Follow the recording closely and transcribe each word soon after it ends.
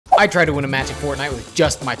I tried to win a match at Fortnite with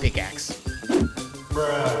just my pickaxe.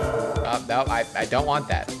 No, I don't want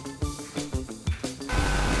that.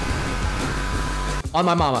 On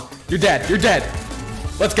my mama. You're dead. You're dead.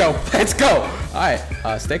 Let's go. Let's go. All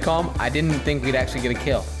right. Stay calm. I didn't think we'd actually get a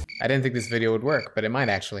kill. I didn't think this video would work, but it might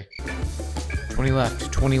actually. 20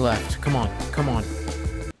 left. 20 left. Come on. Come on.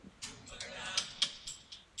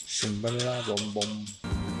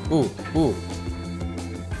 Ooh. Ooh.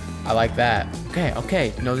 I like that. Okay.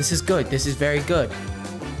 Okay. No, this is good. This is very good.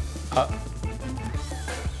 All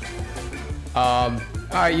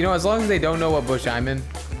right. You know, as long as they don't know what bush I'm in.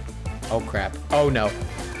 Oh crap. Oh no.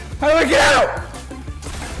 How do I get out?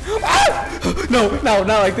 Ah! No, no,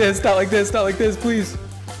 not like this, not like this, not like this, please.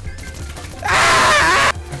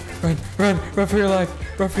 Ah! Run, run, run for your life,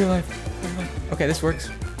 run for your life. Okay, this works.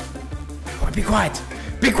 Be quiet.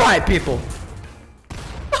 Be quiet, people.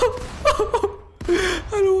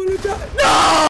 I don't want to die. No!